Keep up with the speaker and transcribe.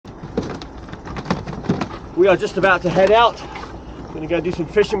We are just about to head out. We're going to go do some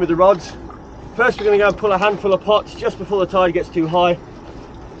fishing with the rods. First we're going to go and pull a handful of pots just before the tide gets too high.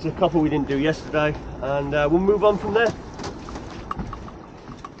 There's a couple we didn't do yesterday, and we'll move on from there.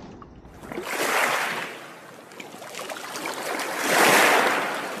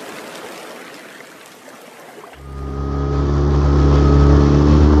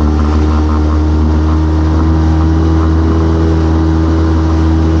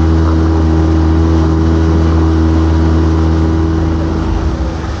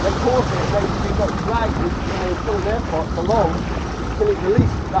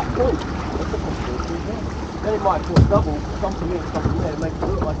 Then it might force double, something here, make it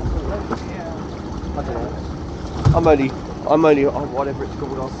look like a full length. Yeah. I don't know. I'm only on whatever it's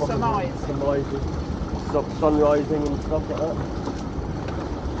called. Sunrising and stuff like that.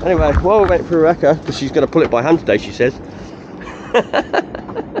 Anyway, while we're waiting for Rebecca, because she's going to pull it by hand today, she says.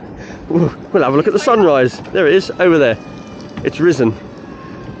 we'll have a look at the sunrise. There it is, over there. It's risen.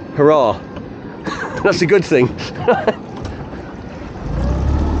 Hurrah. That's a good thing.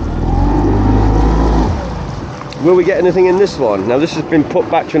 Will we get anything in this one? Now this has been put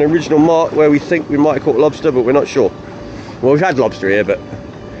back to an original mark where we think we might have caught lobster, but we're not sure. Well, we've had lobster here, but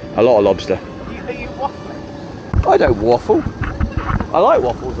a lot of lobster. Are you waffling? I don't waffle. I like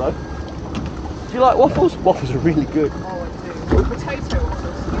waffles though. Do you like waffles? Waffles are really good. Oh, I do. Potato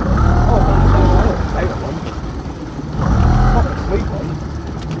waffles. Oh, no, potato one. Not a sweet one.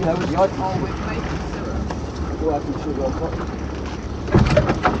 You know, with the icing. Oh, with maple syrup. We'll have some sugar on top.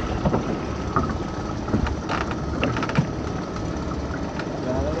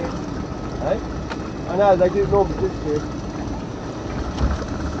 I know, they do normally this here.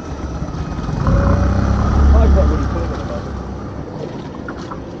 I've not really put it at the moment.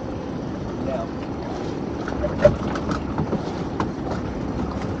 Now.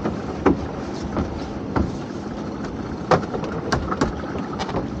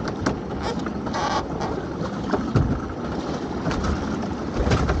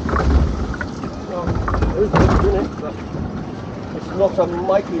 Well, there's lobster in it, but it's not a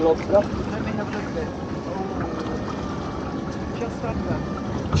mighty lobster. Let me have a look at it.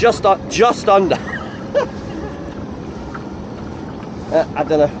 Just under. Just under. I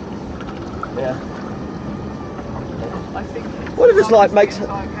don't know. Yeah. I think. What if it's like makes? It's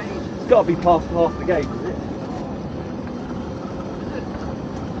got to be past half the gauge, is it?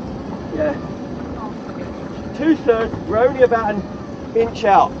 Yeah. 2/3. We're only about an inch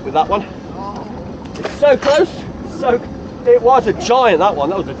out with that one. Oh. It's so close. So it was a giant. That one.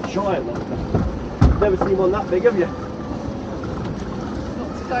 That was a giant lobster. Never seen one that big, have you?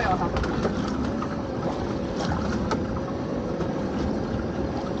 Today I haven't.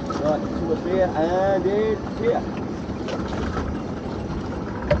 Right, some of beer, and it's here.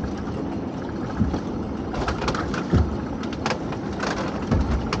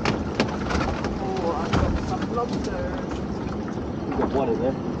 Oh, I've got some lobsters. We've got one in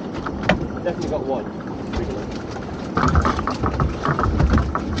there. Definitely got one. Big enough.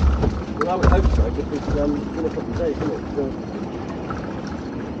 Well, I would hope so, because it's been a couple of days, isn't it? So,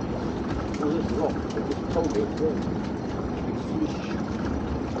 well, this rock, it's conger, it's good.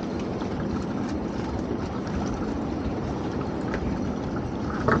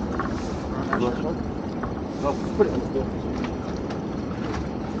 Well, put it on the floor.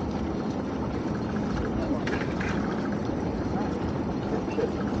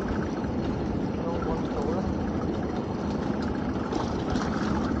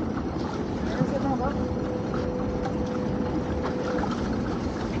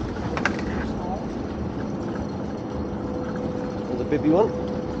 There's a bibby one.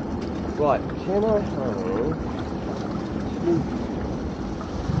 Right, can I have...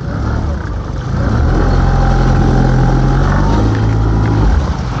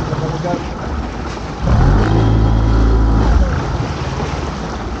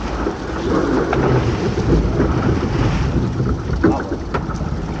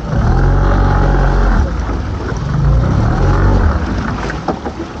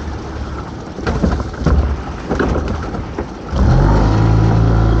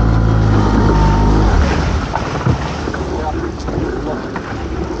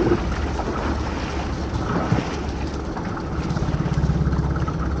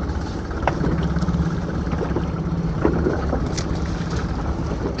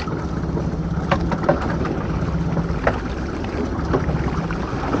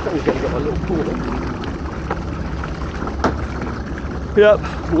 Yep,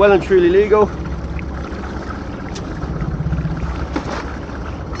 well and truly legal.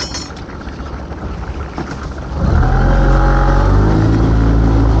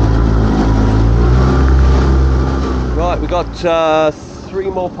 got 3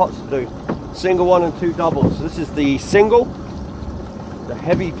 more pots to do. Single one and 2 doubles. So this is the single, the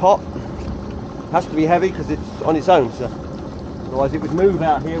heavy pot. Has to be heavy because it's on its own, so otherwise it would move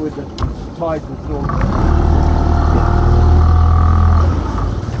out here with the tides and storms.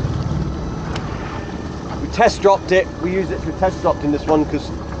 We test dropped it. We use it for test dropped in this one because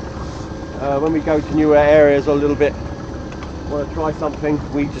when we go to newer areas or a little bit want to try something,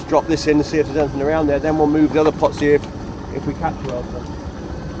 we just drop this in and see if there's anything around there. Then we'll move the other pots here if we catch well.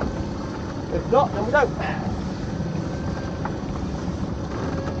 If not, then we don't.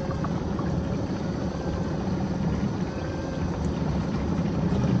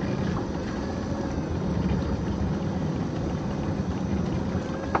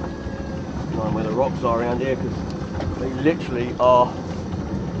 Mind where the rocks are around here because they literally are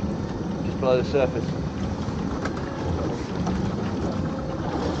just below the surface.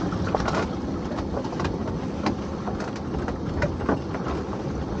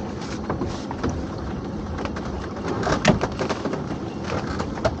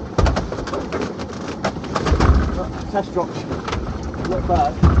 Test drops, not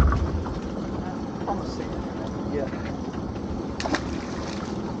bad. Promising. Yeah.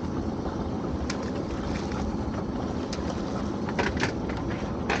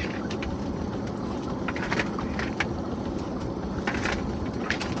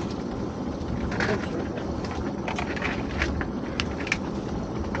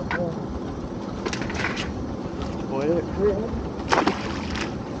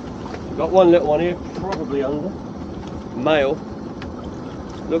 Got one little one here, probably under. Male.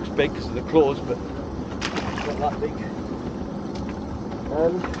 Looks big because of the claws, but it's not that big.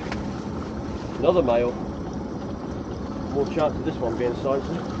 And another male. More chance of this one being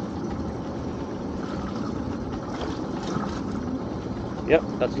sizable. Yep,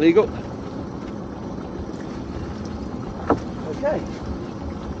 that's legal. Okay.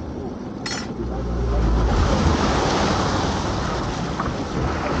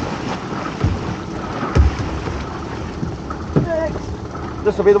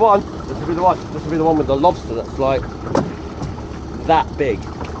 This will be the one. This will be the one. This will be the one with the lobster that's like that big.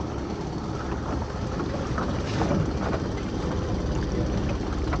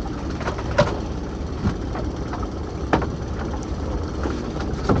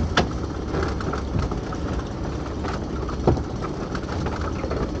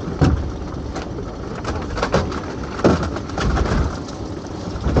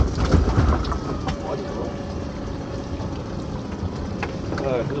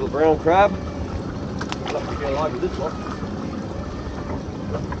 Little brown crab. Lucky to be alive with this one.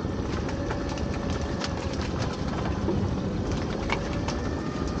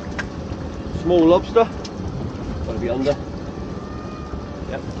 Small lobster. Got to be under.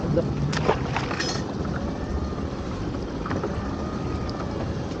 Yep, under.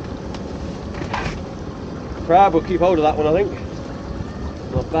 Crab, we'll keep hold of that one, I think.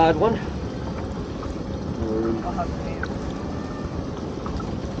 Not a bad one. I'll have it here.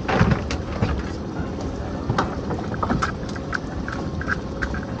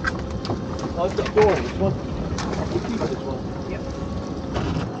 I've got a door on this one. We'll keep this one. Yep.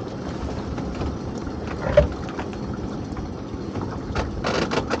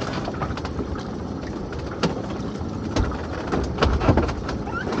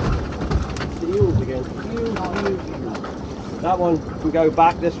 The eels again. That one can go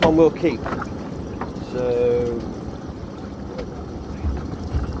back, this one we'll keep. So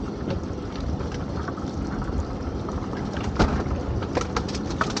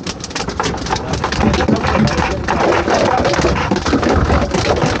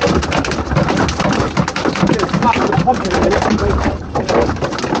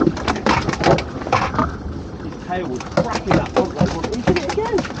his tail was cracking that front leg. He did it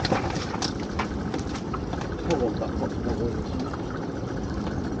again. Come on, that pot's not working.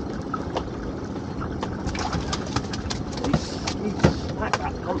 He's smacked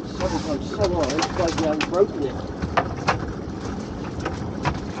that pump several times so hard, I'm surprised he hasn't broken it.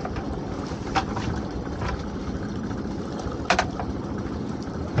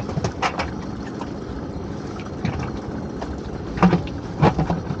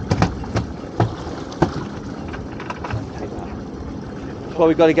 That's why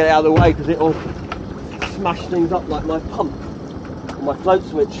we've got to get it out of the way because it'll smash things up like my pump or my float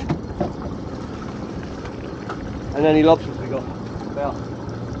switch. And any lobsters we got about.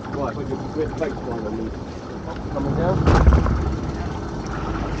 Right, we can quit the fake one on them. Coming down.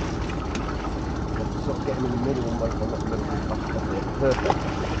 Sort of get them in the middle and wait for them. Perfect.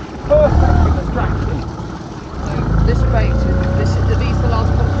 Perfect distraction. So this bait, are these the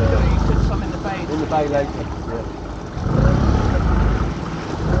last pots we're doing? You put some in the bay. In the bay later. Yeah.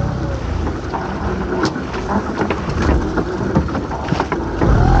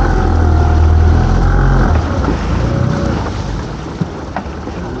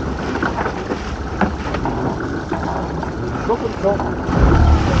 cool.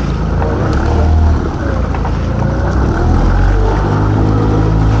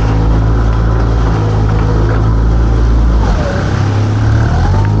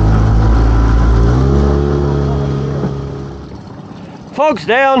 Fog's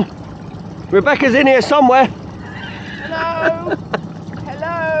down. Rebecca's in here somewhere. Hello.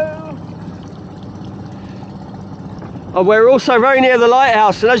 Hello. Oh, we're also very near the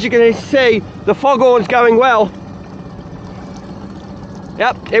lighthouse, and as you can see, the foghorn's going well.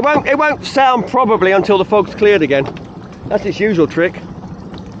 Yep, it won't sound probably until the fog's cleared again. That's its usual trick.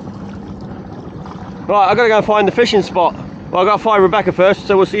 Right, I've got to go find the fishing spot. Well, I've got to find Rebecca first,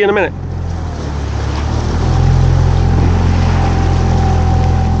 so we'll see you in a minute.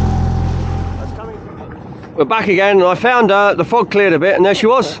 We're back again, and I found her. The fog cleared a bit, and there she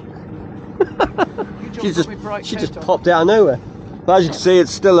was. she just popped out of nowhere. But as you can see,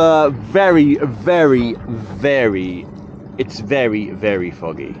 it's still a very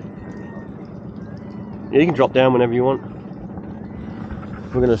foggy. Yeah, you can drop down whenever you want.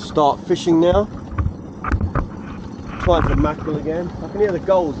 We're going to start fishing now. Trying for mackerel again. I can hear the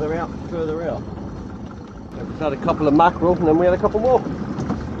gulls, they're out further out. We've had a couple of mackerel, and then we had a couple more.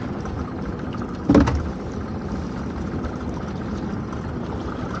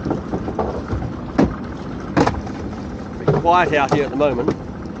 Quiet out here at the moment,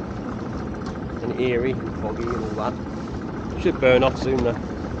 and eerie and foggy and all that. Should burn off soon though.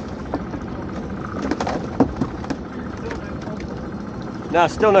 No,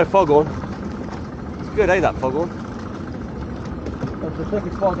 still no foghorn. It's good, eh, that foghorn? That's the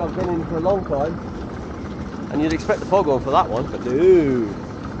thickest fog I've been in for a long time, and you'd expect the foghorn for that one, but no.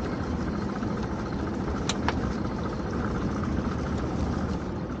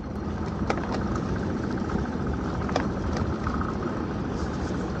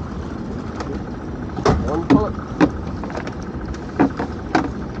 One pollock.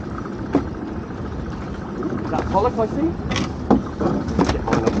 Is that pollock I see? Get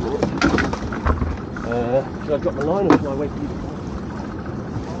mine up a minute. Should I drop the line or should I wait for you to come?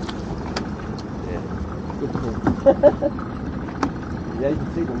 Yeah, good call. Yeah, you can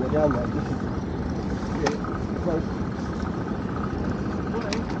see them, they're down there. Yeah, close.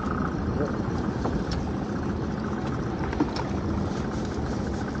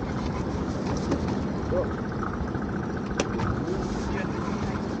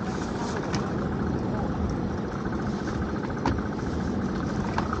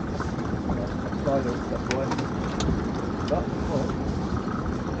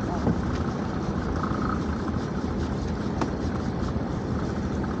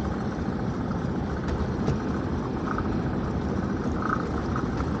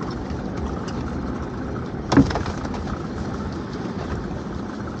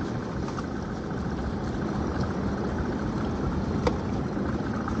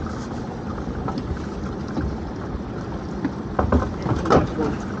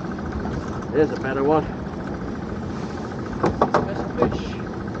 There's a better one. There's a fish.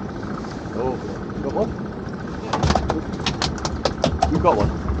 Oh, you got one? Yeah. You got one.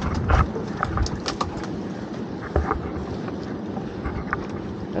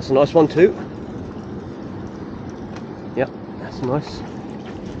 That's a nice one too. Yep, that's nice.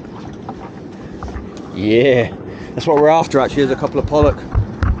 Yeah, that's what we're after actually, is a couple of pollock.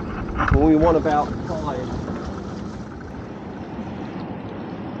 Well, we want about 5.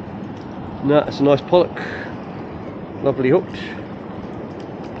 No, that's a nice pollock. Lovely hooked.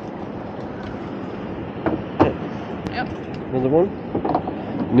 Yep. Another one.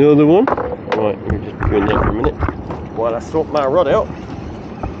 Another one. Right, let me just be doing that for a minute while I sort my rod out.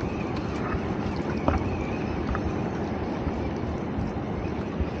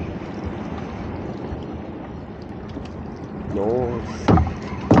 Nice.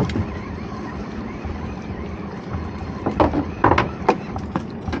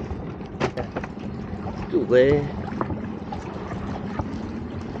 Still there.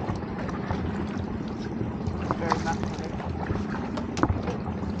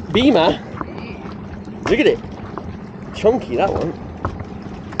 Beamer? Look at it. Chunky, that one.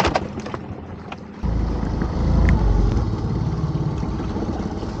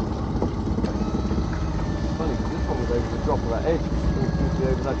 Funny, because this one was over the drop of that edge. It doesn't seem to be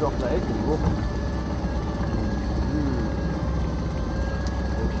over that drop of that edge anymore.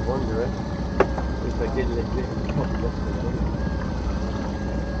 Makes you wonder, eh? At least I did lift it and probably lost it.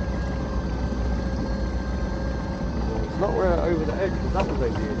 It's not right over the edge, because that was over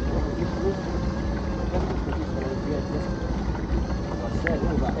the edge. I said,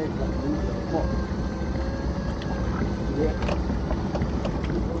 all that edge, that blue at the top. Yeah.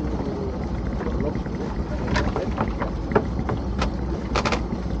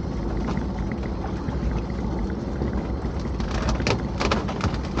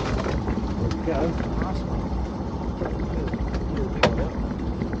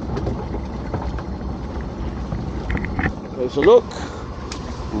 Closer look.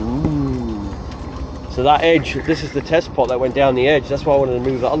 Ooh. So that edge, this is the test pot that went down the edge. That's why I wanted to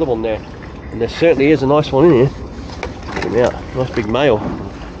move that other one there. And there certainly is a nice one in here. Check me out. Nice big male.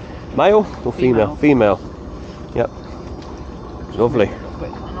 Male or female? Female. Yep. Lovely.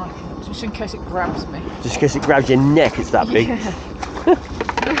 Just in case it grabs me. Just in case it grabs your neck, it's that big. Yeah.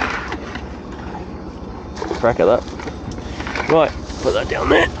 Crack at that. Right, put that down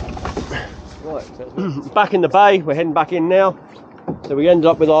there. Right, so back in the bay, we're heading back in now. So we ended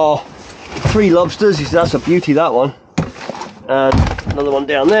up with our 3 lobsters. You see, that's a beauty, that one. And another one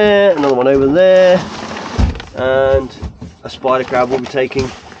down there, another one over there, and a spider crab we'll be taking.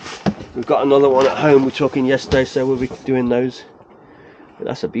 We've got another one at home we took in yesterday, so we'll be doing those. But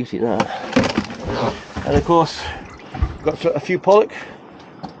that's a beauty, that. And of course, we've got a few pollock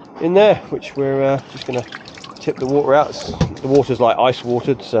in there, which we're just going to tip the water out. The water's like ice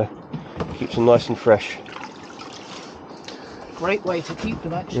watered, so it keeps them nice and fresh. Great way to keep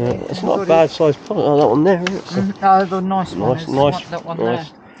them, actually. Yeah, it's not a bad sized pollock. Oh, that one there, isn't it? So oh, the nice one. Nice. That one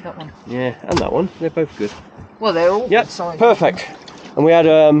nice. there. That one. Yeah, and that one. They're both good. Well, they're all yep, good size. Perfect. And we had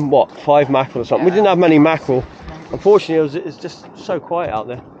what, 5 mackerel or something. We didn't have many mackerel. Unfortunately, it's just so quiet out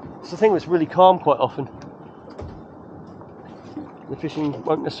there. It's the thing that's really calm quite often. The fishing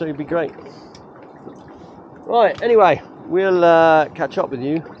won't necessarily be great. Right, anyway, we'll catch up with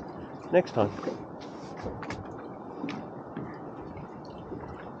you next time.